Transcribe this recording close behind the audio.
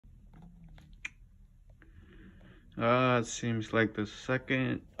It seems like the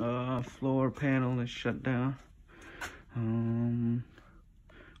second floor panel is shut down.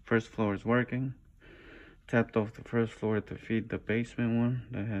 First floor is working. Tapped off the first floor to feed the basement one.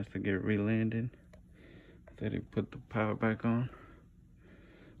 That has to get relanded. Then he put the power back on.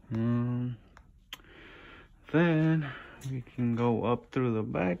 Then we can go up through the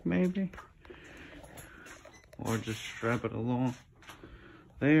back maybe. Or just strap it along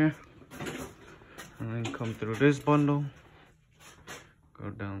there. And then come through this bundle.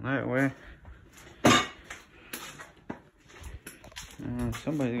 Go down that way.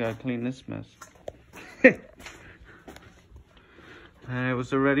 Somebody's got to clean this mess. And it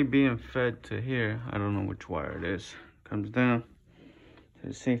was already being fed to here. I don't know which wire it is. Comes down to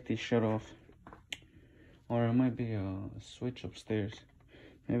the safety shut off. Or it might be a switch upstairs.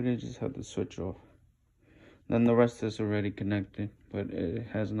 Maybe they just have the switch off. Then the rest is already connected, but it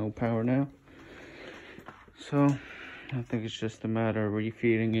has no power now. So I think it's just a matter of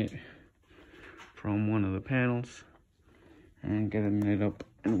refeeding it from one of the panels and getting it up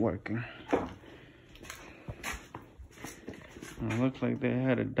and working. It looks like they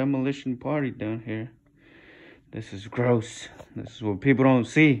had a demolition party down here. This is gross. This is what people don't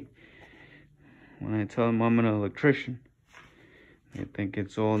see. When I tell them I'm an electrician, they think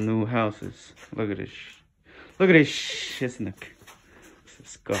it's all new houses. Look at this. Look at this shiznick. It's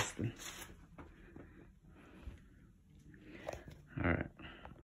disgusting. All right.